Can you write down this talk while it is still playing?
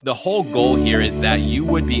The whole goal here is that you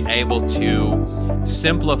would be able to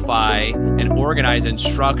simplify and organize and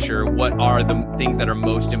structure what are the things that are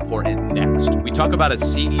most important next. We talk about a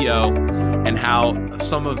CEO and how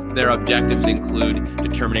some of their objectives include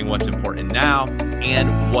determining what's important now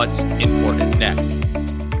and what's important next.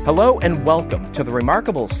 Hello and welcome to the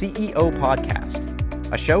Remarkable CEO Podcast,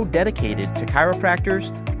 a show dedicated to chiropractors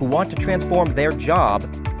who want to transform their job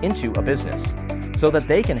into a business, so that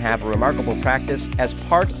they can have a remarkable practice as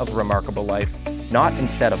part of a remarkable life, not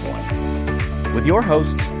instead of one. With your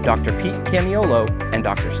hosts, Dr. Pete Camiolo and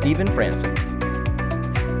Dr. Stephen Franson.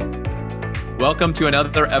 Welcome to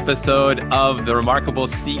another episode of the Remarkable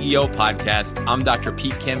CEO Podcast. I'm Dr.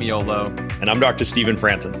 Pete Camiolo. And I'm Dr. Stephen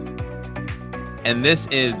Franson. And this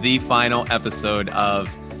is the final episode of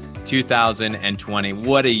 2020.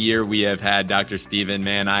 What a year we have had, Dr. Stephen.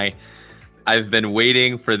 Man, I've been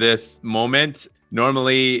waiting for this moment.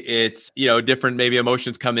 Normally it's, different maybe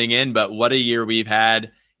emotions coming in, but what a year we've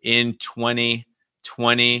had in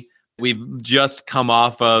 2020. We've just come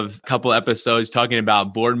off of a couple episodes talking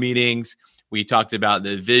about board meetings. We talked about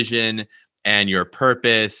the vision and your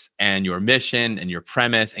purpose and your mission and your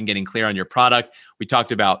premise and getting clear on your product. We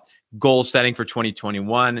talked about goal setting for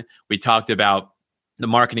 2021. We talked about the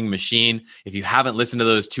marketing machine. If you haven't listened to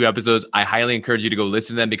those two episodes, I highly encourage you to go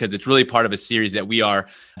listen to them because it's really part of a series that we are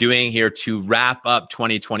doing here to wrap up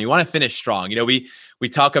 2020. We want to finish strong. We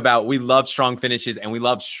talk about, we love strong finishes and we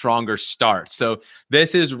love stronger starts. So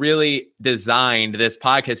this is really designed, this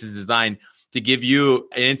podcast is designed to give you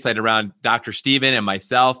an insight around Dr. Stephen and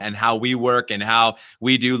myself and how we work and how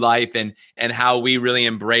we do life and how we really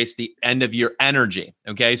embrace the end of year energy.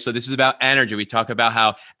 Okay. So this is about energy. We talk about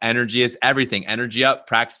how energy is everything. Energy up,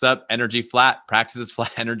 practice up, energy flat, practice is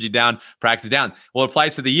flat, energy down, practice down. Well, it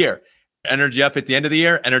applies to the year. Energy up at the end of the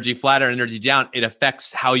year, energy flat or energy down, it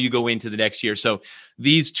affects how you go into the next year. So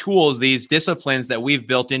these tools, these disciplines that we've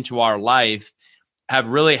built into our life have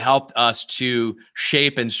really helped us to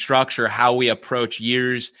shape and structure how we approach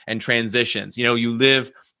years and transitions. You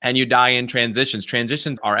live and you die in transitions.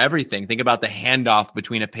 Transitions are everything. Think about the handoff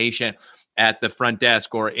between a patient at the front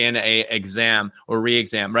desk or in a exam or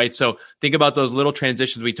re-exam, right? So think about those little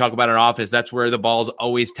transitions we talk about in our office. That's where the balls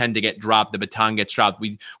always tend to get dropped. The baton gets dropped.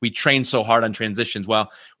 We train so hard on transitions.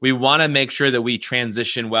 Well, we want to make sure that we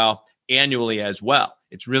transition well annually as well.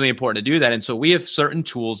 It's really important to do that. And so we have certain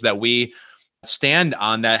tools that we stand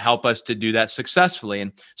on that help us to do that successfully.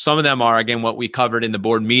 And some of them are, again, what we covered in the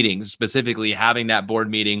board meetings, specifically having that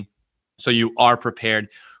board meeting so you are prepared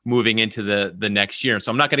moving into the next year.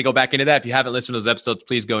 So I'm not going to go back into that. If you haven't listened to those episodes,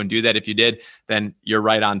 please go and do that. If you did, then you're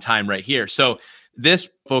right on time right here. So this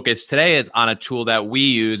focus today is on a tool that we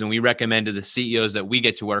use and we recommend to the CEOs that we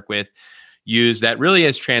get to work with use that really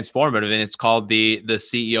is transformative, and it's called the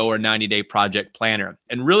CEO or 90-day project planner.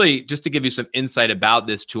 And really, just to give you some insight about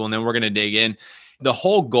this tool, and then we're going to dig in, the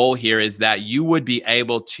whole goal here is that you would be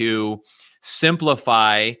able to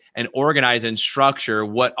simplify and organize and structure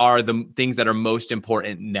what are the things that are most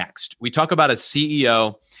important next. We talk about a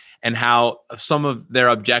CEO and how some of their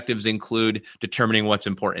objectives include determining what's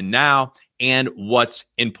important now and what's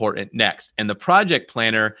important next. And the project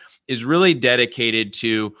planner is really dedicated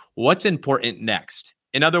to what's important next.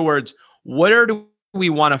 In other words, where do we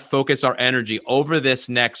want to focus our energy over this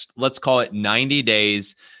next, let's call it 90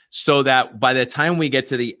 days, so that by the time we get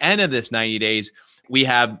to the end of this 90 days, we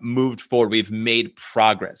have moved forward, we've made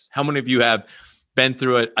progress. How many of you have been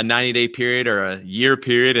through a 90-day period or a year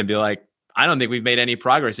period and be like, I don't think we've made any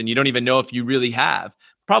progress, and you don't even know if you really have?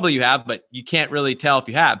 Probably you have, but you can't really tell if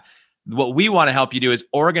you have. What we want to help you do is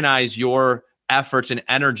organize your efforts and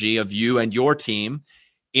energy of you and your team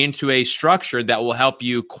into a structure that will help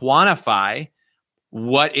you quantify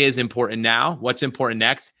what is important now, what's important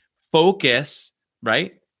next, focus,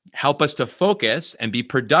 right? Help us to focus and be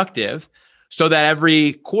productive so that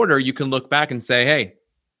every quarter you can look back and say, hey,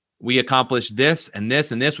 we accomplished this and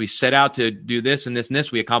this and this. We set out to do this and this and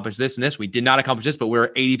this. We accomplished this and this. We did not accomplish this, but we're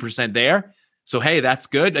 80% there. So, hey, that's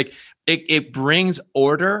good. Like it brings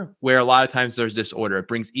order where a lot of times there's disorder. It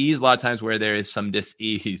brings ease a lot of times where there is some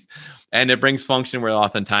dis-ease. And it brings function where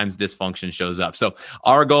oftentimes dysfunction shows up. So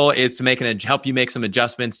our goal is to help you make some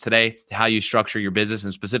adjustments today to how you structure your business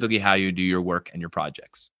and specifically how you do your work and your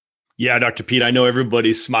projects. Yeah, Dr. Pete, I know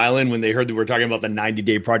everybody's smiling when they heard that we're talking about the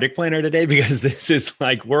 90-day project planner today, because this is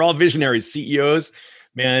like, we're all visionary CEOs.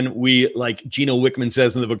 Man, we, like Gino Wickman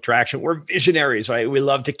says in the book Traction, we're visionaries, right? We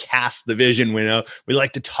love to cast the vision. We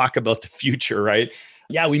like to talk about the future, right?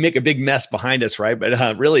 yeah, we make a big mess behind us, right?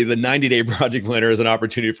 But really, the 90-day project planner is an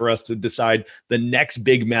opportunity for us to decide the next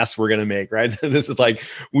big mess we're going to make, right? This is like,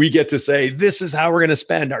 we get to say, this is how we're going to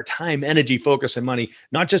spend our time, energy, focus, and money,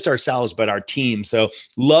 not just ourselves, but our team. So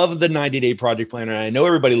love the 90-day project planner. I know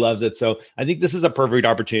everybody loves it. So I think this is a perfect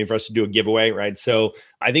opportunity for us to do a giveaway, right? So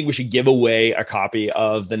I think we should give away a copy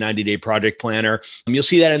of the 90-day project planner. You'll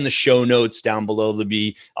see that in the show notes down below. There'll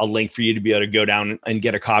be a link for you to be able to go down and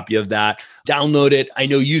get a copy of that. Download it. I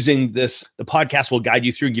know using this, the podcast will guide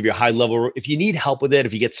you through and give you a high level. If you need help with it,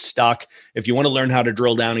 if you get stuck, if you want to learn how to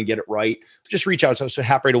drill down and get it right, just reach out. So I'm so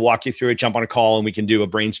happy to walk you through it, jump on a call, and we can do a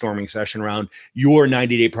brainstorming session around your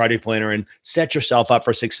 90-day project planner and set yourself up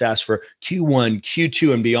for success for Q1,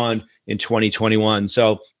 Q2, and beyond in 2021.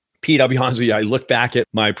 So Pete, I'll be honest with you, I look back at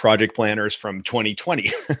my project planners from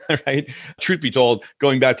 2020, right? Truth be told,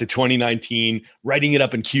 going back to 2019, writing it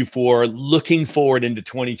up in Q4, looking forward into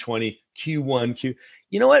 2020, Q1,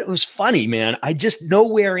 you know what? It was funny, man. I just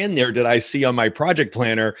nowhere in there did I see on my project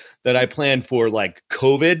planner that I planned for like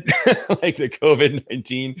COVID, like the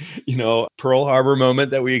COVID-19, Pearl Harbor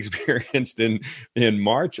moment that we experienced in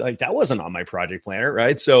March. Like that wasn't on my project planner,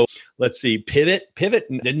 right? So let's see, pivot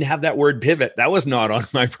didn't have that word pivot. That was not on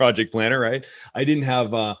my project planner, right? I didn't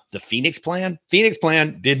have the Phoenix plan. Phoenix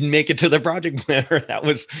plan didn't make it to the project planner. That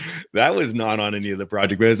was not on any of the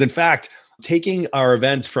project planners. In fact, taking our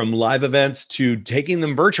events from live events to taking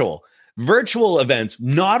them virtual events,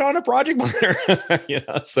 not on a project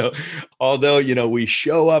planner. So although, we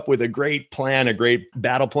show up with a great plan, a great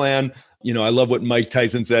battle plan, I love what Mike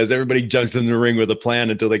Tyson says, everybody jumps in the ring with a plan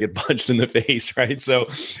until they get punched in the face, right? So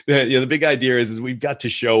the big idea is we've got to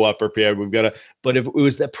show up prepared. But if it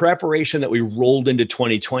was the preparation that we rolled into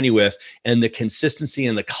 2020 with, and the consistency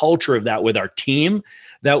and the culture of that with our team,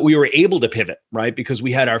 that we were able to pivot, right? Because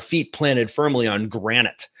we had our feet planted firmly on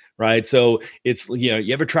granite, right? So it's,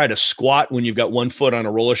 you ever try to squat when you've got one foot on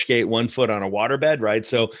a roller skate, one foot on a waterbed, right?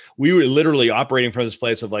 So we were literally operating from this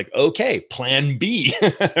place of like, okay, plan B,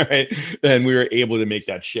 right? And we were able to make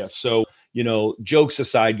that shift. So, jokes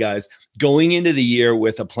aside, guys, going into the year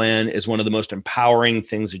with a plan is one of the most empowering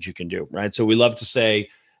things that you can do, right? So we love to say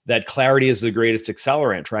that clarity is the greatest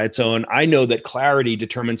accelerant, right? So, and I know that clarity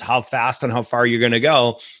determines how fast and how far you're going to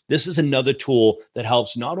go. This is another tool that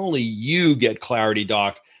helps not only you get clarity,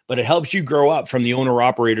 Doc, but it helps you grow up from the owner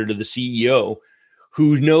operator to the CEO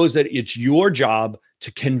who knows that it's your job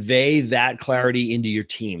to convey that clarity into your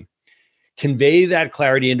team, convey that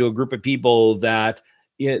clarity into a group of people that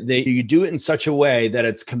you do it in such a way that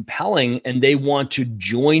it's compelling and they want to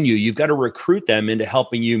join you. You've got to recruit them into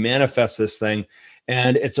helping you manifest this thing.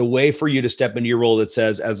 And it's a way for you to step into your role that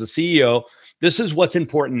says, as a CEO, this is what's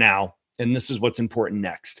important now, and this is what's important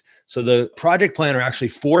next. So the project planner actually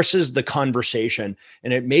forces the conversation,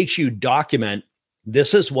 and it makes you document,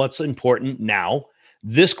 this is what's important now,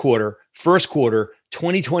 this quarter, first quarter,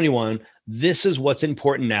 2021, this is what's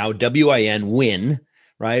important now, WIN, win,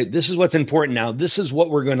 right? This is what's important now. This is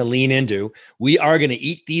what we're going to lean into. We are going to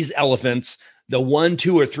eat these elephants. The 1,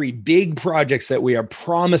 2, or 3 big projects that we are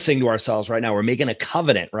promising to ourselves right now, we're making a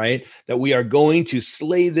covenant, right? That we are going to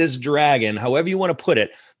slay this dragon, however you want to put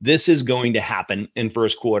it. This is going to happen in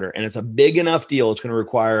first quarter. And it's a big enough deal. It's going to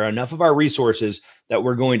require enough of our resources that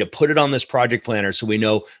we're going to put it on this project planner. So we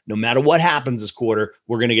know no matter what happens this quarter,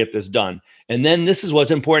 we're going to get this done. And then this is what's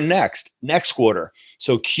important next quarter.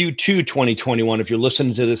 So Q2 2021, if you're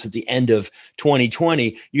listening to this at the end of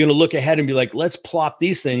 2020, you're going to look ahead and be like, let's plop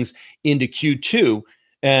these things into Q2.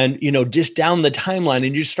 And, just down the timeline,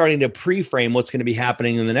 and you're starting to pre-frame what's going to be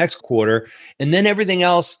happening in the next quarter. And then everything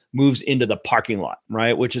else moves into the parking lot,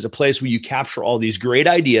 right? Which is a place where you capture all these great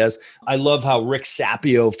ideas. I love how Rick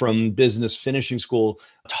Sapio from Business Finishing School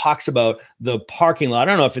talks about the parking lot.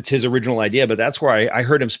 I don't know if it's his original idea, but that's where I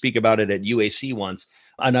heard him speak about it at UAC once.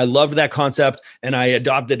 And I loved that concept and I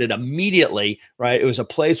adopted it immediately, right? It was a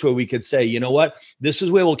place where we could say, you know what? This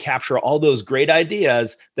is where we'll capture all those great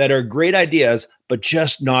ideas that are great ideas, but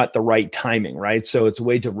just not the right timing, right? So it's a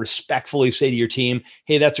way to respectfully say to your team,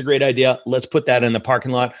 hey, that's a great idea. Let's put that in the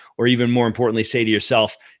parking lot. Or even more importantly, say to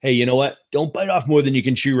yourself, hey, you know what? Don't bite off more than you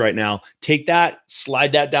can chew right now. Take that,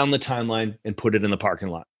 slide that down the timeline and put it in the parking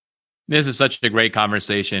lot. This is such a great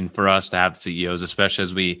conversation for us to have CEOs, especially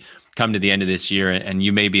as we come to the end of this year. And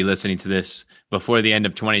you may be listening to this before the end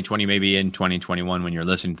of 2020, maybe in 2021 when you're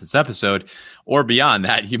listening to this episode, or beyond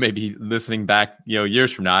that, you may be listening back,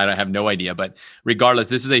 years from now. I have no idea. But regardless,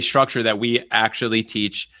 this is a structure that we actually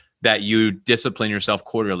teach, that you discipline yourself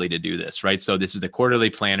quarterly to do this, right? So this is the quarterly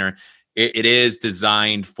planner. It is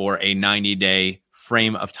designed for a 90-day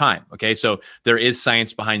frame of time. Okay. So there is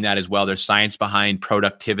science behind that as well. There's science behind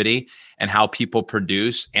productivity and how people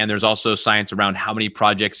produce. And there's also science around how many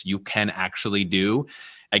projects you can actually do.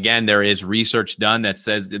 Again, there is research done that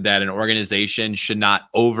says that an organization should not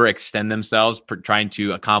overextend themselves trying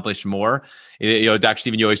to accomplish more. Dr.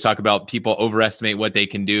 Stephen, you always talk about people overestimate what they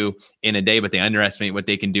can do in a day, but they underestimate what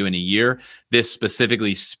they can do in a year. This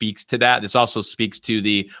specifically speaks to that. This also speaks to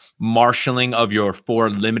the marshaling of your 4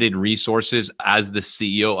 limited resources as the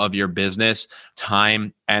CEO of your business: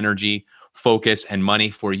 time, energy, focus, and money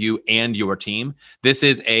for you and your team. This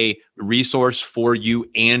is a resource for you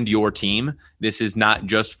and your team. This is not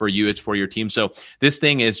just for you, it's for your team. So this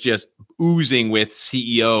thing is just oozing with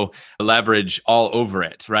CEO leverage all over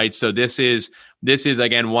it, right? So this is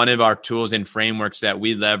again, one of our tools and frameworks that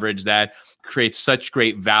we leverage that creates such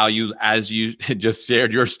great value, as you just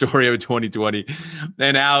shared your story of 2020.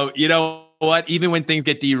 And now, what, even when things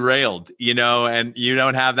get derailed, and you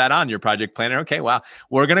don't have that on your project planner, okay, wow,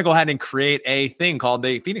 we're going to go ahead and create a thing called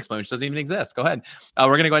the Phoenix Plan, which doesn't even exist. Go ahead.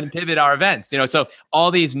 We're going to go ahead and pivot our events. So all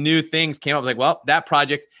these new things came up, like, well, that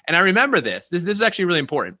project. And I remember this is actually really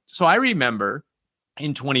important. So I remember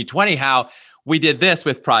in 2020 how we did this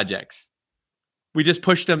with projects. We just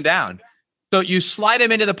pushed them down. So you slide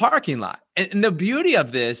them into the parking lot. And the beauty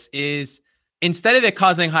of this is, instead of it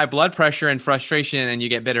causing high blood pressure and frustration and you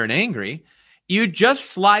get bitter and angry, you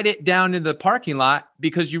just slide it down into the parking lot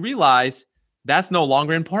because you realize that's no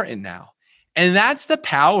longer important now. And that's the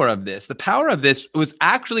power of this. The power of this was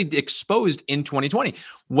actually exposed in 2020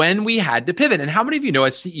 when we had to pivot. And how many of you know,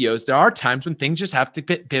 as CEOs, there are times when things just have to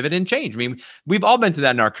pivot and change? I mean, we've all been to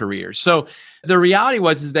that in our careers. So the reality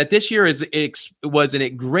was that this year was a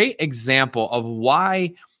great example of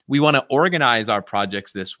why we want to organize our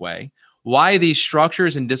projects this way, why these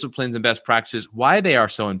structures and disciplines and best practices, why they are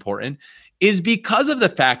so important, is because of the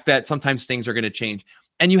fact that sometimes things are going to change.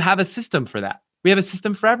 And you have a system for that. We have a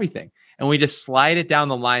system for everything. And we just slide it down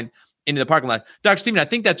the line into the parking lot. Dr. Stephen, I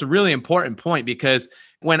think that's a really important point, because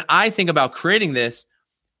when I think about creating this,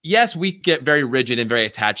 yes, we get very rigid and very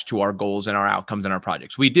attached to our goals and our outcomes and our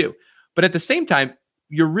projects. We do. But at the same time,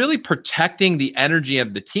 you're really protecting the energy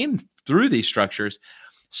of the team through these structures,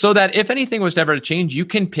 so that if anything was ever to change, you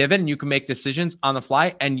can pivot and you can make decisions on the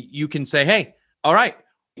fly, and you can say, hey, all right,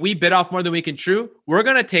 we bit off more than we can chew. We're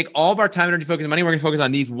going to take all of our time, energy, focus, and money. We're going to focus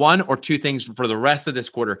on these 1 or 2 things for the rest of this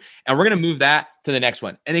quarter. And we're going to move that to the next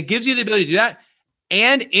one. And it gives you the ability to do that.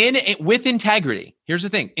 And with integrity. Here's the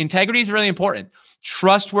thing. Integrity is really important.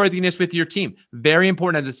 Trustworthiness with your team. Very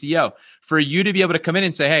important as a CEO, for you to be able to come in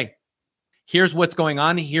and say, hey, here's what's going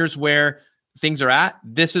on. Here's where things are at.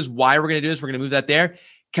 This is why we're going to do this. We're going to move that there.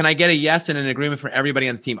 Can I get a yes and an agreement from everybody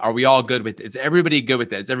on the team? Are we all good with it? Is everybody good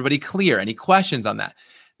with it? Is everybody clear? Any questions on that?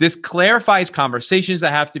 This clarifies conversations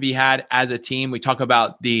that have to be had as a team. We talk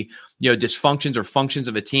about the dysfunctions or functions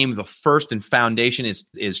of a team. The first and foundation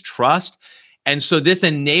is trust. And so this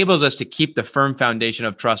enables us to keep the firm foundation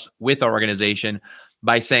of trust with our organization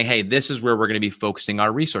by saying, hey, this is where we're going to be focusing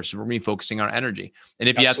our resources. We're going to be focusing our energy. And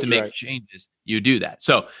if you have to make changes, you do that.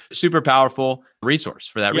 So super powerful resource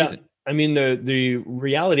for that reason. I mean, the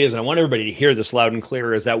reality is, and I want everybody to hear this loud and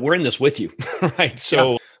clear, is that we're in this with you, right?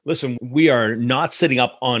 So listen, we are not sitting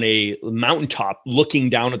up on a mountaintop looking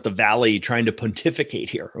down at the valley trying to pontificate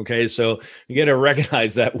here, okay? So you got to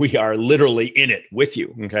recognize that we are literally in it with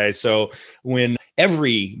you, okay? So when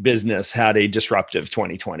every business had a disruptive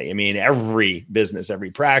 2020, I mean, every business, every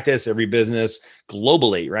practice, every business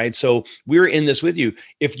globally, right? So we're in this with you.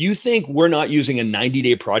 If you think we're not using a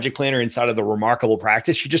 90-day project planner inside of the Remarkable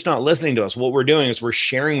practice, you're just not listening to us. What we're doing is we're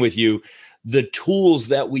sharing with you the tools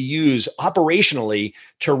that we use operationally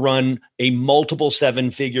to run a multiple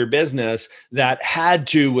 7-figure business that had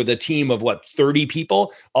to, with a team of 30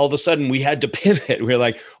 people, all of a sudden we had to pivot. We're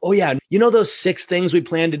like, oh yeah, those 6 things we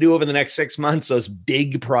plan to do over the next 6 months, those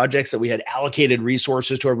big projects that we had allocated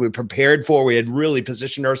resources toward, we prepared for, we had really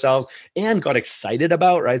positioned ourselves and got excited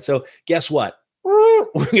about, right? So guess what?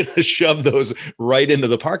 We're going to shove those right into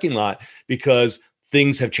the parking lot because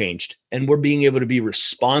things have changed and we're being able to be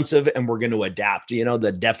responsive and we're going to adapt.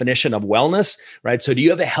 The definition of wellness, right? So do you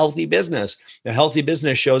have a healthy business? A healthy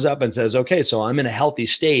business shows up and says, okay, so I'm in a healthy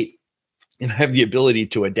state and I have the ability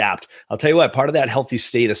to adapt. I'll tell you what, part of that healthy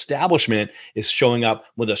state establishment is showing up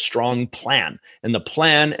with a strong plan. And the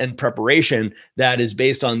plan and preparation that is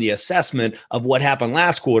based on the assessment of what happened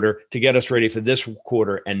last quarter to get us ready for this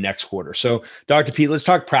quarter and next quarter. So Dr. Pete, let's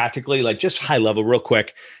talk practically, like just high level real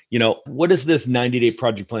quick. What does this 90-day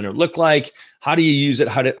project planner look like? How do you use it?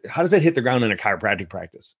 How does it hit the ground in a chiropractic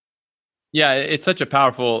practice? Yeah, it's such a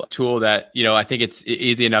powerful tool that, I think it's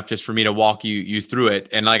easy enough just for me to walk you through it.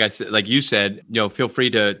 And like I said, like you said, feel free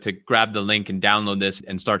to grab the link and download this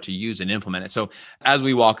and start to use and implement it. So as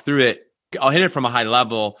we walk through it, I'll hit it from a high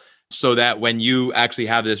level so that when you actually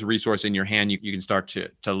have this resource in your hand, you can start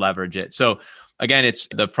to leverage it. So again, it's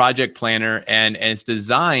the project planner, and it's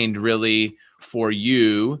designed really for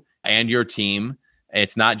you and your team.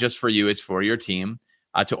 It's not just for you, it's for your team.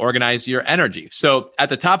 To organize your energy. So at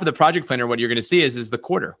the top of the project planner, what you're going to see is the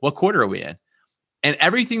quarter. What quarter are we in? And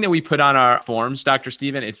everything that we put on our forms, Dr.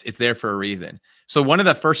 Stephen, it's there for a reason. So one of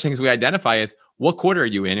the first things we identify is what quarter are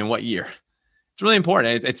you in and what year? It's really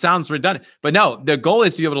important. It sounds redundant, but no, the goal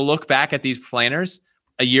is to be able to look back at these planners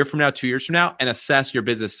a year from now, 2 years from now, and assess your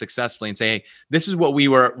business successfully and say, hey, this is what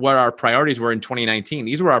our priorities were in 2019.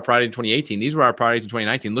 These were our priorities in 2018. These were our priorities in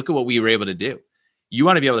 2019. Look at what we were able to do. You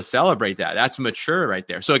want to be able to celebrate that. That's mature right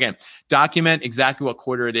there. So again, document exactly what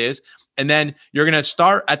quarter it is. And then you're going to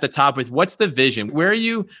start at the top with what's the vision? Where are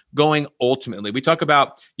you going ultimately? We talk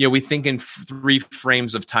about, we think in 3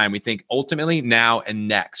 frames of time. We think ultimately, now, and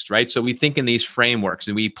next, right? So we think in these frameworks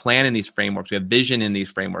and we plan in these frameworks. We have vision in these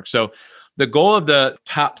frameworks. So the goal of the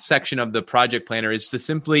top section of the project planner is to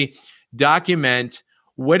simply document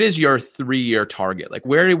what is your 3-year target? Like,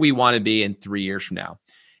 where do we want to be in 3 years from now?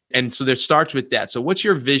 And so there starts with that. So what's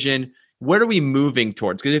your vision? What are we moving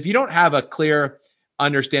towards? Because if you don't have a clear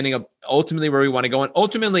understanding of ultimately where we want to go, and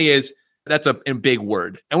ultimately that's a big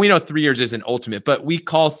word. And we know 3 years isn't ultimate, but we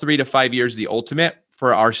call 3 to 5 years the ultimate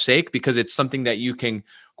for our sake, because it's something that you can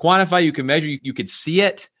quantify, you can measure, you can see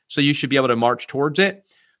it. So you should be able to march towards it.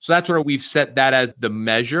 So that's where we've set that as the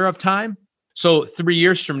measure of time. So 3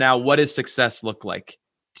 years from now, what does success look like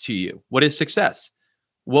to you? What is success?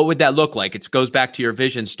 What would that look like? It goes back to your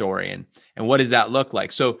vision story and what does that look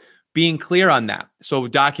like? So being clear on that. So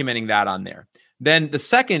documenting that on there. Then the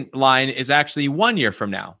second line is actually 1 year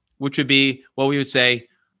from now, which would be what we would say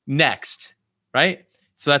next, right?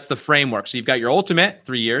 So that's the framework. So you've got your ultimate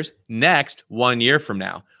 3 years, next 1 year from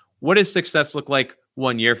now. What does success look like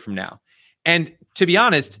 1 year from now? And to be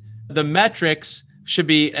honest, the metrics should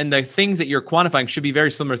be, and the things that you're quantifying should be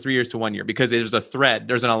very similar 3 years to 1 year, because there's a thread,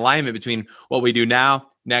 there's an alignment between what we do now,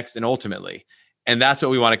 next, and ultimately. And that's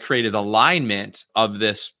what we want to create, is alignment of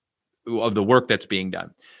the work that's being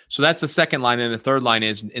done. So that's the second line. And the third line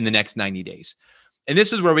is in the next 90 days. And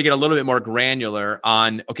this is where we get a little bit more granular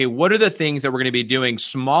on, okay, what are the things that we're going to be doing,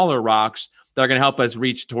 smaller rocks that are going to help us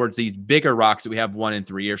reach towards these bigger rocks that we have 1 and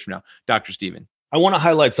 3 years from now? Dr. Stephen. I want to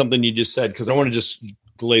highlight something you just said, because I want to just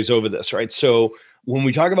glaze over this, right? So when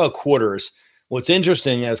we talk about quarters, what's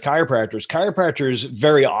interesting as chiropractors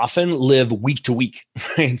very often live week to week,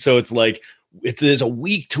 right? So it's like, there's a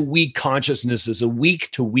week-to-week consciousness, there's a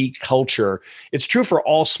week-to-week culture. It's true for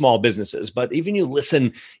all small businesses, but even when you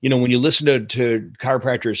listen to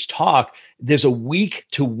chiropractors talk, there's a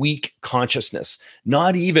week-to-week consciousness,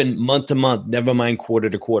 not even month-to-month, never mind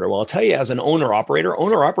quarter-to-quarter. Well, I'll tell you, as an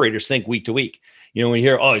owner-operators think week-to-week. When you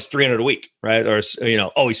hear, oh, it's 300 a week, right? Or,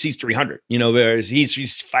 oh, he sees 300,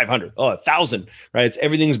 he's 500, 1,000, right?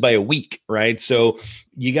 Everything's by a week, right? So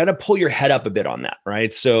you got to pull your head up a bit on that,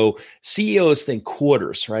 right? So CEOs think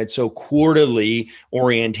quarters, right? So quarterly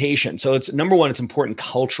orientation. So it's number one, it's important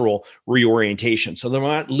cultural reorientation. So they're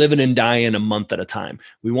not living and dying a month at a time.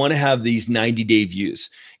 We want to have these 90-day views,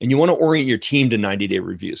 and you want to orient your team to 90-day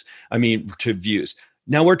to views.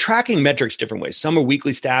 Now we're tracking metrics different ways. Some are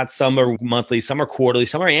weekly stats, some are monthly, some are quarterly,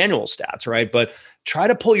 some are annual stats, right? But try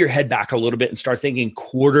to pull your head back a little bit and start thinking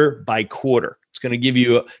quarter by quarter. It's going to give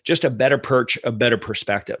you just a better perch, a better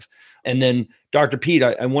perspective. And then Dr. Pete,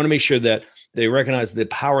 I want to make sure that they recognize the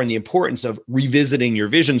power and the importance of revisiting your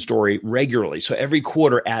vision story regularly. So every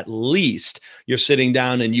quarter, at least, you're sitting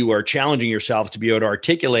down and you are challenging yourself to be able to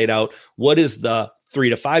articulate out what is the 3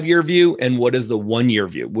 to 5 year view and what is the 1 year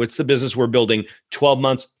view. What's the business we're building 12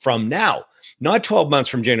 months from now? Not 12 months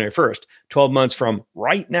from January 1st, 12 months from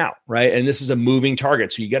right now, right? And this is a moving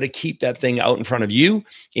target. So you got to keep that thing out in front of you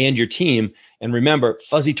and your team. And remember,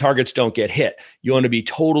 fuzzy targets don't get hit. You want to be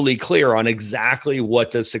totally clear on exactly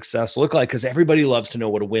what does success look like, because everybody loves to know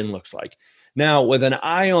what a win looks like. Now, with an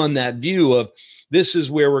eye on that view of this is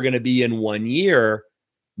where we're going to be in 1 year,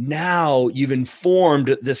 now you've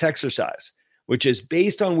informed this exercise, which is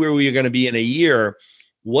based on where we are going to be in a year.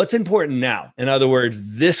 What's important now? In other words,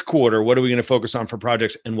 this quarter, what are we going to focus on for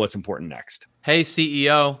projects, and what's important next? Hey,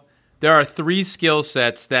 CEO, there are 3 skill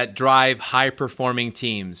sets that drive high-performing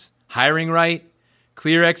teams: hiring right,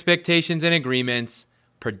 clear expectations and agreements,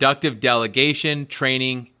 productive delegation,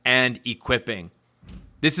 training, and equipping.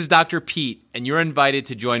 This is Dr. Pete, and you're invited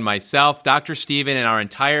to join myself, Dr. Stephen, and our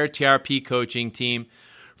entire TRP coaching team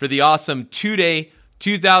for the awesome 2-day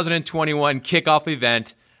 2021 kickoff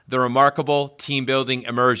event, the Remarkable Team Building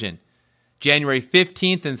Immersion. January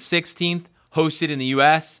 15th and 16th, hosted in the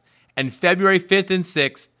US, and February 5th and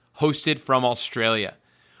 6th, hosted from Australia.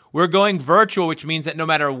 We're going virtual, which means that no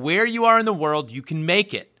matter where you are in the world, you can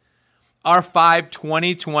make it. Our 5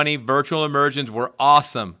 2020 virtual immersions were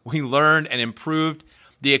awesome. We learned and improved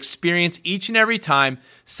the experience each and every time,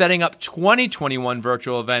 setting up 2021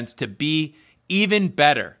 virtual events to be even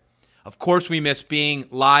better. Of course, we miss being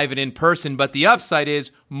live and in person, but the upside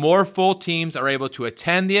is more full teams are able to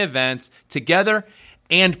attend the events together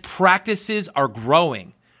and practices are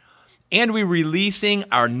growing. And we're releasing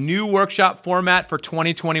our new workshop format for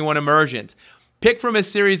 2021 immersions. Pick from a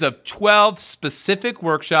series of 12 specific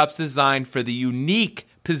workshops designed for the unique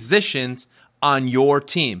positions on your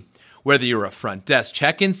team. Whether you're a front desk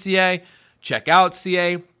check-in CA, checkout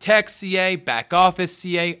CA, tech CA, back office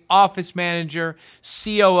CA, office manager,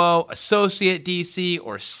 COO, associate DC,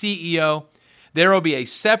 or CEO, there will be a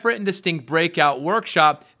separate and distinct breakout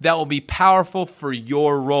workshop that will be powerful for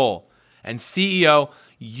your role. And CEO,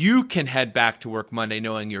 you can head back to work Monday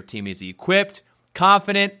knowing your team is equipped,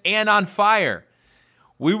 confident, and on fire.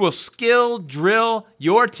 We will skill drill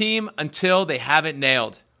your team until they have it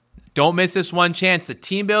nailed. Don't miss this one chance. The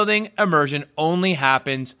team building immersion only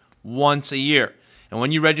happens once a year. And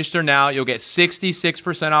when you register now, you'll get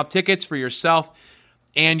 66% off tickets for yourself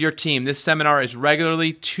and your team. This seminar is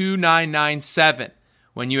regularly $2,997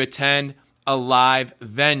 when you attend a live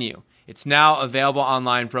venue. It's now available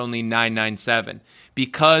online for only $997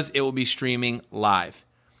 because it will be streaming live.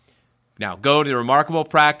 Now go to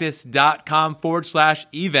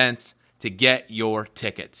remarkablepractice.com/events to get your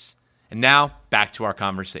tickets. And now back to our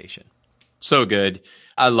conversation. So good.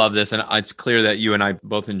 I love this. And it's clear that you and I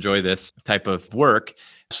both enjoy this type of work.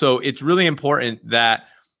 So it's really important that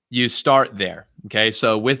you start there. Okay.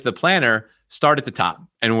 So with the planner, start at the top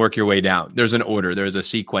and work your way down. There's an order. There's a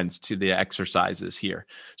sequence to the exercises here.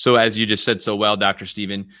 So as you just said so well, Dr.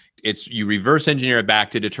 Stephen, it's you reverse engineer it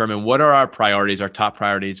back to determine what are our priorities, our top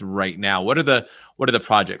priorities right now. What are the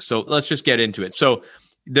projects? So let's just get into it. So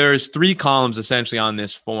there's 3 columns essentially on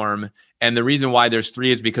this form. And the reason why there's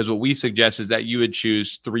 3 is because what we suggest is that you would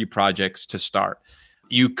choose 3 projects to start.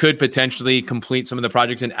 You could potentially complete some of the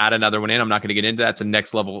projects and add another one in. I'm not going to get into that. It's a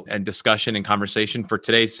next level and discussion and conversation. For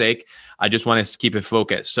today's sake, I just want us to keep it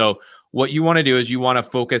focused. So what you want to do is you want to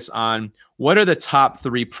focus on what are the top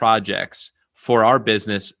 3 projects for our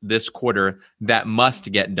business this quarter that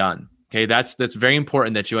must get done. Okay, that's very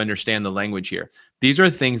important that you understand the language here. These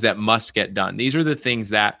are things that must get done. These are the things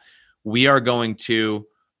that we're going to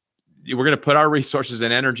put our resources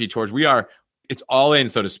and energy towards. It's all in,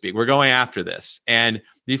 so to speak. We're going after this. And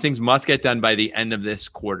these things must get done by the end of this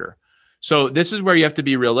quarter. So this is where you have to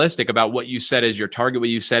be realistic about what you set as your target, what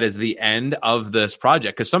you set as the end of this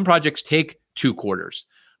project. Because some projects take 2 quarters,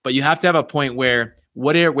 but you have to have a point where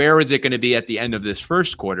where is it going to be at the end of this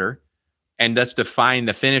first quarter? And let's define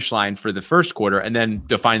the finish line for the first quarter and then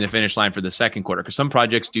define the finish line for the second quarter. Because some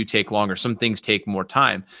projects do take longer. Some things take more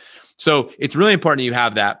time. So it's really important you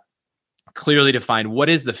have that clearly defined. What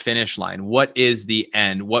is the finish line? What is the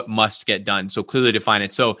end? What must get done? So clearly define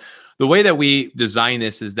it. So the way that we design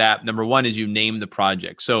this is that number 1 is you name the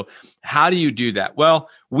project. So how do you do that? Well,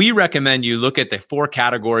 we recommend you look at the 4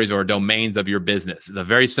 categories or domains of your business. It's a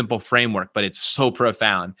very simple framework, but it's so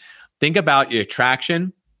profound. Think about your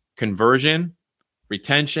attraction, conversion,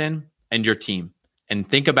 retention, and your team. And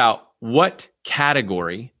think about what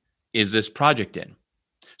category is this project in.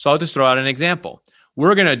 So I'll just throw out an example.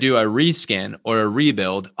 We're going to do a reskin or a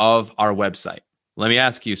rebuild of our website. Let me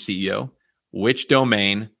ask you, CEO, which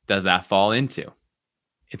domain does that fall into?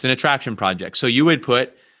 It's an attraction project. So you would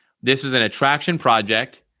put, this is an attraction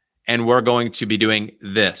project, and we're going to be doing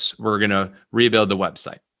this. We're going to rebuild the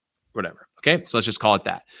website, whatever. Okay, so let's just call it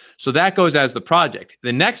that. So that goes as the project.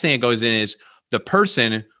 The next thing that goes in is the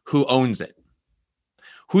person who owns it.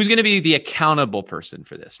 Who's going to be the accountable person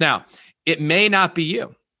for this? Now, it may not be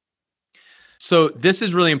you. So this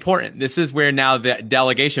is really important. This is where now the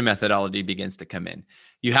delegation methodology begins to come in.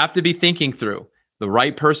 You have to be thinking through the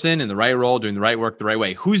right person in the right role, doing the right work the right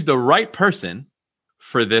way. Who's the right person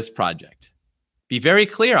for this project? Be very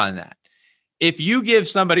clear on that. If you give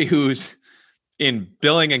somebody who's in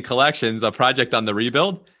billing and collections a project on the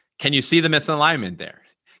rebuild, can you see the misalignment there?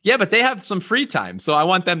 Yeah, but they have some free time, so I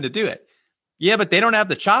want them to do it. Yeah, but they don't have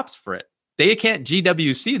the chops for it. They can't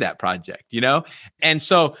GWC that project, And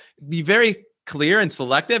so be very clear and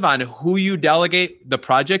selective on who you delegate the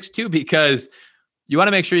projects to, because you want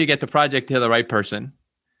to make sure you get the project to the right person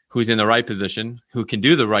who's in the right position, who can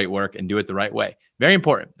do the right work and do it the right way. Very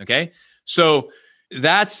important, okay? So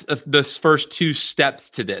that's the first two steps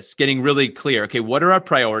to this, getting really clear. Okay, what are our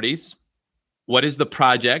priorities? What is the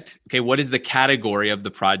project? Okay, what is the category of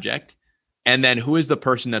the project? And then who is the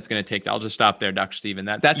person that's going to take that? I'll just stop there, Dr. Stephen.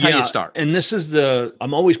 That's how you start. And this is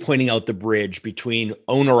I'm always pointing out the bridge between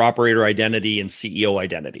owner operator identity and CEO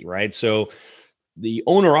identity, right? So the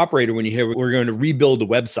owner operator, when you hear we're going to rebuild the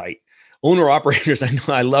website, owner operators,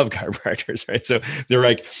 I love chiropractors, right? So they're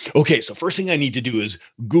like, okay, so first thing I need to do is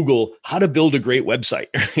Google how to build a great website.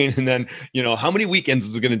 Right? And then, how many weekends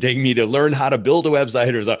is it going to take me to learn how to build a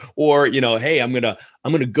website or hey, I'm going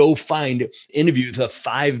to go interview the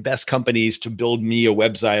 5 best companies to build me a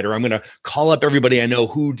website, or I'm going to call up everybody I know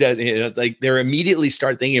who does, they're immediately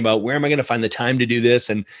start thinking about where am I going to find the time to do this?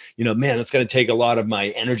 And, man, it's going to take a lot of my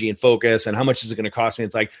energy and focus, and how much is it going to cost me?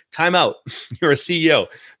 It's like, time out. You're a CEO.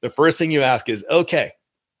 The first thing you ask is, okay,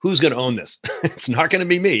 who's going to own this? It's not going to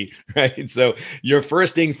be me, right? So your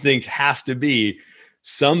first instinct has to be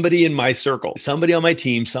somebody in my circle, somebody on my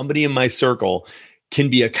team, somebody in my circle can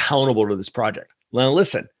be accountable to this project. Now,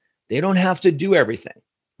 listen, they don't have to do everything,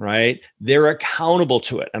 right? They're accountable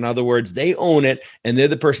to it. In other words, they own it, and they're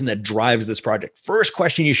the person that drives this project. First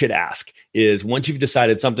question you should ask is, once you've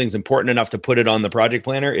decided something's important enough to put it on the project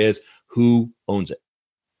planner, is who owns it?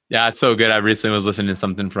 Yeah, it's so good. I recently was listening to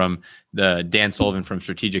something from the Dan Sullivan from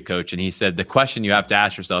Strategic Coach, and he said the question you have to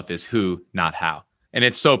ask yourself is who, not how. And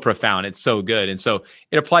it's so profound. It's so good. And so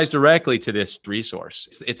it applies directly to this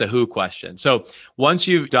resource. It's a who question. So once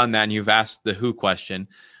you've done that and you've asked the who question,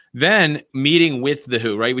 then meeting with the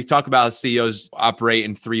who, right? We talk about how CEOs operate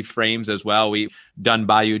in 3 frames as well. We done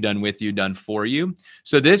by you, done with you, done for you.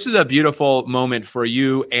 So this is a beautiful moment for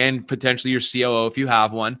you and potentially your COO, if you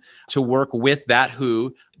have one, to work with that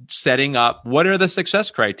who, setting up what are the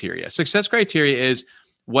success criteria. Success criteria is,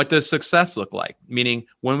 what does success look like? Meaning,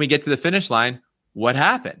 when we get to the finish line, what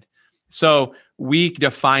happened? So we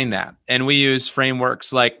define that, and we use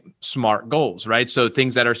frameworks like SMART goals, right? So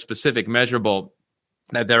things that are specific, measurable,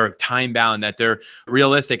 that they're time bound, that they're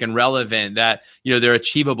realistic and relevant, that, they're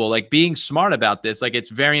achievable. Like, being smart about this, like, it's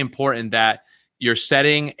very important that you're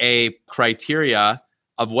setting a criteria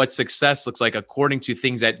of what success looks like according to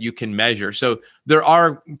things that you can measure. So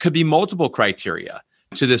could be multiple criteria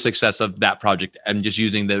to the success of that project. I'm just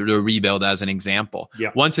using the rebuild as an example.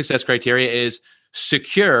 Yeah. One success criteria is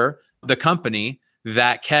secure the company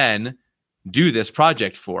that can do this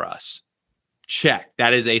project for us. Check.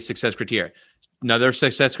 That is a success criteria. Another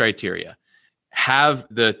success criteria, have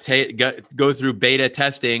go through beta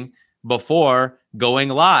testing before going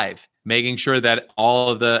live, making sure that all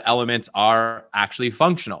of the elements are actually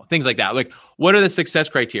functional, things like that. Like, what are the success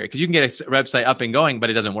criteria? Because you can get a website up and going, but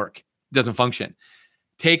it doesn't work. It doesn't function.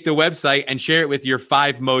 Take the website and share it with your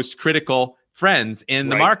 5 most critical friends in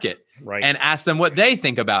the market, and ask them what they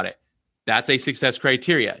think about it. That's a success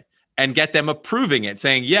criteria, and get them approving it,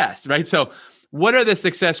 saying yes, right? So what are the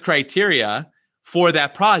success criteria for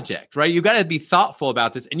that project, right? You got to be thoughtful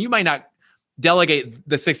about this, and you might not delegate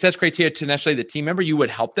the success criteria to necessarily the team member. You would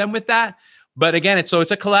help them with that. But again, it's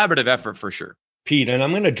a collaborative effort for sure. Pete, and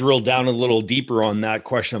I'm going to drill down a little deeper on that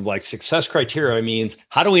question of like success criteria means,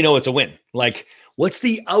 how do we know it's a win? Like, what's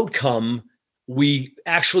the outcome we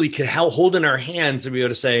actually can hold in our hands to be able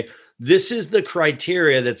to say, this is the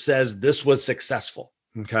criteria that says this was successful.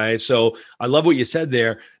 Okay. So I love what you said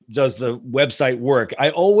there. Does the website work? I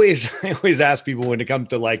always ask people when it comes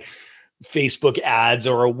to like Facebook ads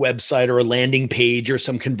or a website or a landing page or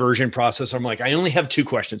some conversion process, I'm like, I only have 2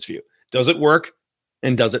 questions for you. Does it work?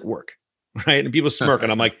 And does it work? Right. And people smirk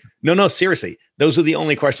and I'm like, no, seriously. Those are the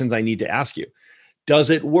only questions I need to ask you. Does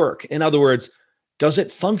it work? In other words, does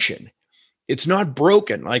it function? It's not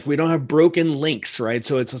broken. Like, we don't have broken links, right?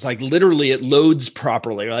 So it's just like literally it loads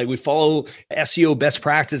properly. Like, we follow SEO best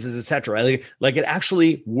practices, et cetera. Like it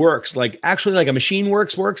actually works. Like a machine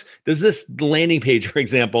works. Does this landing page, for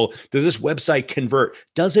example, does this website convert?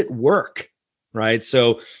 Does it work? Right?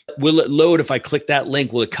 So will it load if I click that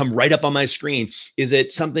link? Will it come right up on my screen? Is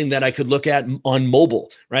it something that I could look at on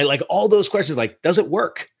mobile? Right? Like all those questions, like, does it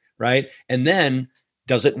work? Right? And then,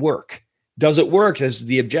 does it work? Does it work? As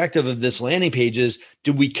the objective of this landing page is,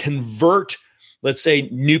 do we convert, let's say,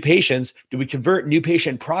 new patients? Do we convert new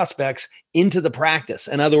patient prospects into the practice?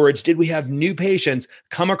 In other words, did we have new patients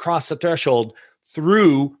come across the threshold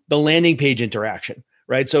through the landing page interaction?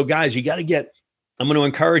 Right? So guys, I'm going to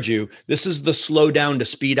encourage you. This is the slow down to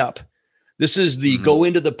speed up. This is the go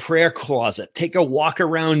into the prayer closet, take a walk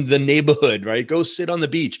around the neighborhood, right? Go sit on the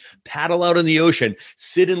beach, paddle out in the ocean,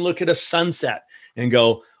 sit and look at a sunset and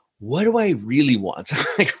go, what do I really want?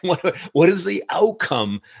 Like, what is the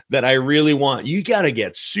outcome that I really want? You got to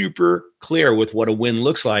get super clear with what a win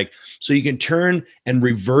looks like so you can turn and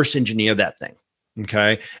reverse engineer that thing.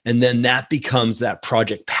 Okay. And then that becomes that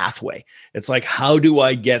project pathway. It's like, how do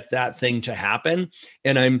I get that thing to happen?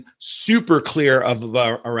 And I'm super clear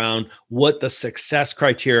around what the success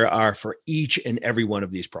criteria are for each and every one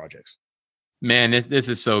of these projects. Man, this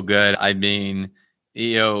is so good. I mean,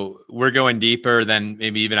 we're going deeper than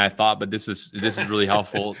maybe even I thought, but this is really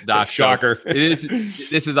helpful, Doc. Shocker.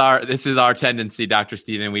 This is our tendency, Dr.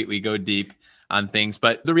 Stephen. We go deep on things,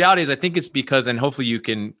 but the reality is, I think it's because, and hopefully you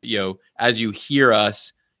can, as you hear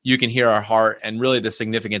us, you can hear our heart and really the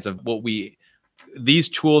significance of these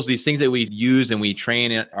tools, these things that we use and we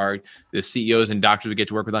train the CEOs and doctors we get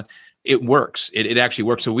to work with on. It works. It actually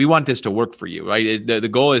works. So we want this to work for you, right? The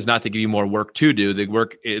goal is not to give you more work to do.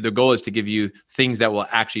 The goal is to give you things that will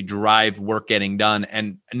actually drive work getting done,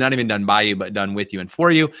 and not even done by you, but done with you and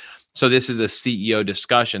for you. So this is a CEO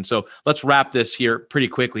discussion. So let's wrap this here pretty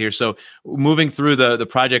quickly here. So moving through the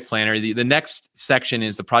project planner, the next section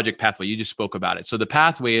is the project pathway. You just spoke about it. So the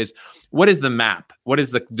pathway is, what is the map? What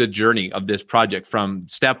is the journey of this project from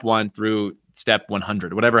step 1 through step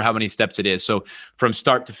 100, how many steps it is. So from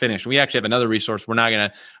start to finish. We actually have another resource. We're not going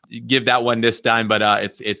to give that one this time, but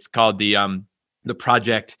it's called the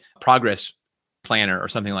project progress planner or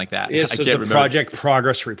something like that. It's a project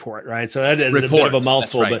progress report, right? So that is a bit of a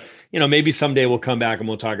mouthful, right. But maybe someday we'll come back and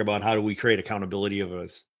we'll talk about how do we create accountability of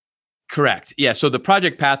this. Correct. Yeah. So the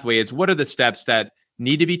project pathway is, what are the steps that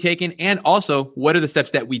need to be taken, and also what are the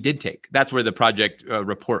steps that we did take? That's where the project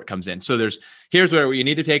report comes in. So here's where you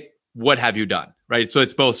need to take. What have you done? Right. So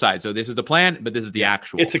it's both sides. So this is the plan, but this is the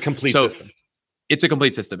actual. It's a complete system. It's a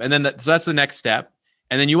complete system. And then so that's the next step.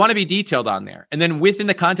 And then you want to be detailed on there. And then within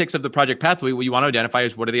the context of the project pathway, what you want to identify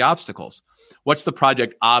is, what are the obstacles? What's the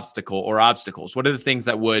project obstacle or obstacles? What are the things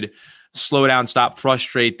that would slow down, stop,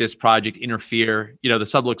 frustrate this project, interfere, the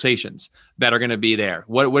subluxations that are going to be there?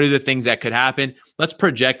 What are the things that could happen? Let's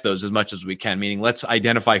project those as much as we can, meaning let's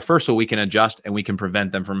identify first so we can adjust and we can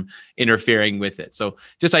prevent them from interfering with it. So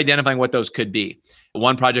just identifying what those could be.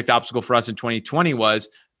 One project obstacle for us in 2020 was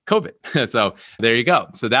COVID. So there you go.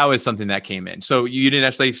 So that was something that came in. So you didn't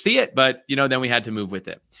necessarily see it, but then we had to move with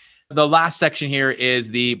it. The last section here is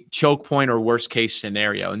the choke point or worst case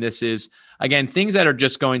scenario. And this is, again, things that are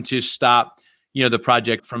just going to stop, the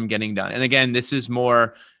project from getting done. And again, this is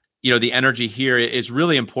more, the energy here is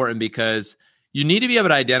really important, because you need to be able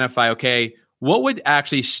to identify, okay, what would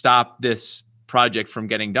actually stop this project from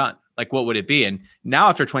getting done? Like, what would it be? And now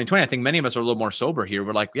after 2020, I think many of us are a little more sober here.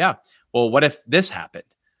 We're like, yeah, well, what if this happened?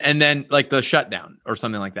 And then like the shutdown or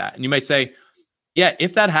something like that. And you might say, yeah,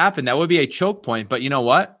 if that happened, that would be a choke point. But you know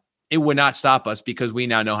what? It would not stop us, because we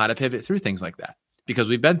now know how to pivot through things like that, because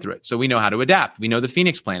we've been through it. So we know how to adapt. We know the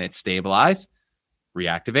Phoenix plan. It's stabilize,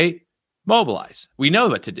 reactivate, mobilize. We know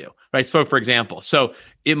what to do, right? So for example, so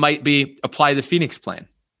it might be apply the Phoenix plan.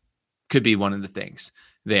 Could be one of the things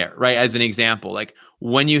there, right? As an example, like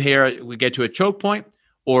when you hear we get to a choke point,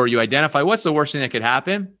 or you identify what's the worst thing that could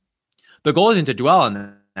happen, the goal isn't to dwell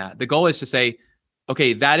on that. The goal is to say,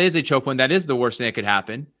 okay, that is a choke point. That is the worst thing that could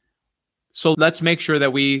happen. So let's make sure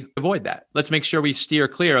that we avoid that. Let's make sure we steer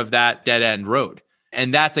clear of that dead end road.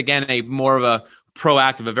 And that's, again, a more of a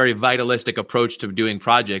proactive, a very vitalistic approach to doing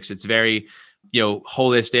projects. It's very,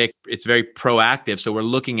 holistic. It's very proactive. So we're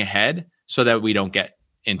looking ahead so that we don't get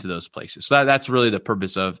into those places. So that's really the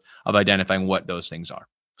purpose of identifying what those things are.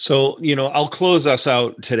 So, I'll close us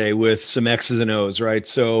out today with some X's and O's, right?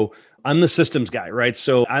 So I'm the systems guy, right?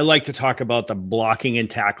 So I like to talk about the blocking and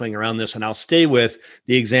tackling around this, and I'll stay with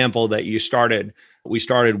the example that we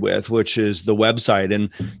started with, which is the website. And,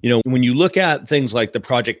 when you look at things like the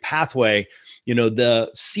project pathway,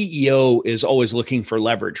 the CEO is always looking for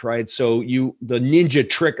leverage, right? So the ninja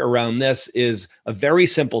trick around this is a very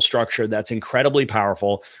simple structure that's incredibly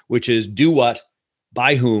powerful, which is do what,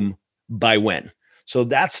 by whom, by when. So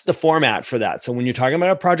that's the format for that. So when you're talking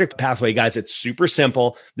about a project pathway, guys, it's super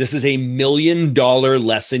simple. This is $1 million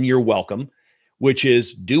lesson. You're welcome, which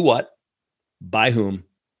is do what, by whom,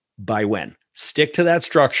 by when. Stick to that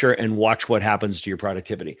structure and watch what happens to your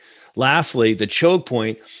productivity. Lastly, the choke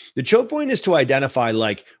point. The choke point is to identify,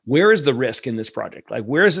 like, where is the risk in this project? Like,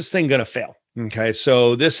 where is this thing going to fail? Okay.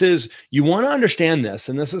 So you want to understand this.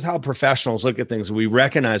 And this is how professionals look at things. We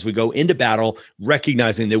go into battle,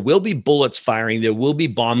 recognizing there will be bullets firing. There will be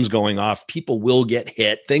bombs going off. People will get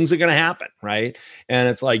hit. Things are going to happen. Right. And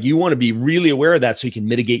it's like, you want to be really aware of that so you can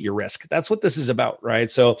mitigate your risk. That's what this is about.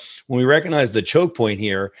 Right. So when we recognize the choke point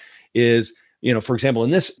here is for example,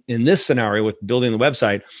 in this scenario with building the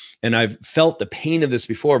website, and I've felt the pain of this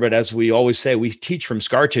before, but as we always say, we teach from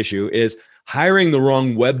scar tissue, is hiring the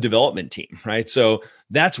wrong web development team, right? So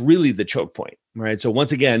that's really the choke point, right? So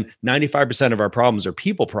once again, 95% of our problems are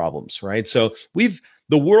people problems, right? So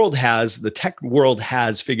the tech world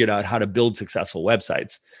has figured out how to build successful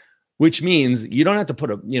websites, which means you don't have to put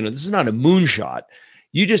this is not a moonshot.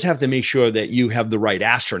 You just have to make sure that you have the right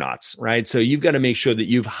astronauts, right? So you've got to make sure that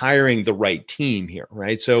you've hiring the right team here,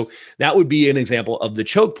 right? So that would be an example of the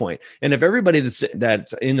choke point. And if everybody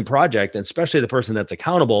that's in the project, and especially the person that's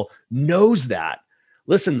accountable, knows that,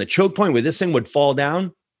 listen, the choke point where this thing would fall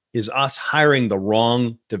down is us hiring the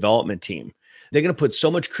wrong development team. They're going to put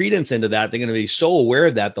so much credence into that. They're going to be so aware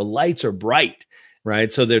of that. The lights are bright,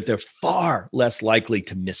 right? So they're far less likely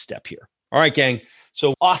to misstep here. All right, gang.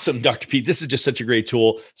 So awesome, Dr. Pete. This is just such a great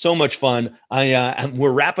tool. So much fun.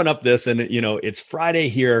 We're wrapping up this, and it's Friday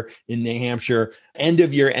here in New Hampshire. End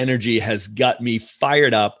of year energy has got me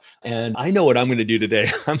fired up, and I know what I'm going to do today.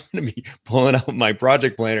 I'm going to be pulling out my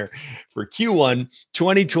project planner for Q1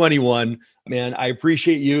 2021. Man, I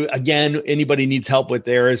appreciate you. Again, anybody needs help with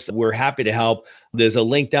theirs, we're happy to help. There's a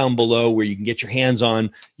link down below where you can get your hands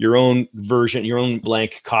on your own version, your own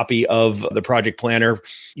blank copy of the project planner.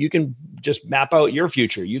 You can just map out your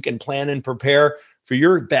future. You can plan and prepare for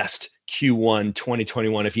your best Q1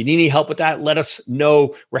 2021. If you need any help with that, let us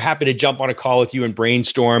know. We're happy to jump on a call with you and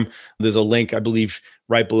brainstorm. There's a link, I believe,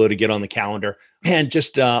 right below to get on the calendar. And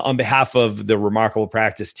just on behalf of the Remarkable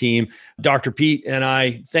Practice team, Dr. Pete and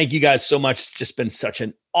I, thank you guys so much. It's just been such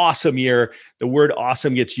an awesome year. The word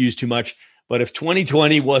awesome gets used too much, but if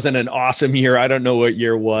 2020 wasn't an awesome year, I don't know what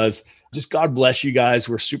year was. Just God bless you guys.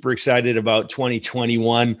 We're super excited about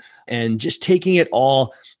 2021 and just taking it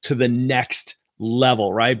all to the next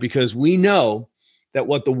level, right? Because we know that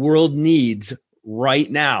what the world needs right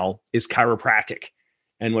now is chiropractic.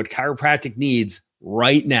 And what chiropractic needs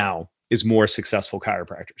right now is more successful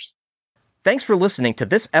chiropractors. Thanks for listening to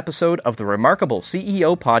this episode of the Remarkable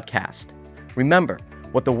CEO Podcast. Remember,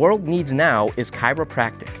 what the world needs now is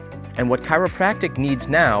chiropractic. And what chiropractic needs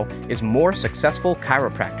now is more successful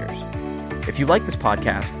chiropractors. If you like this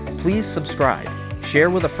podcast, please subscribe, share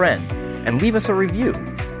with a friend, and leave us a review.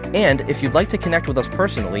 And if you'd like to connect with us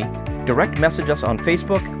personally, direct message us on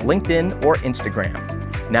Facebook, LinkedIn, or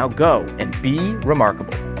Instagram. Now go and be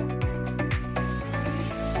remarkable.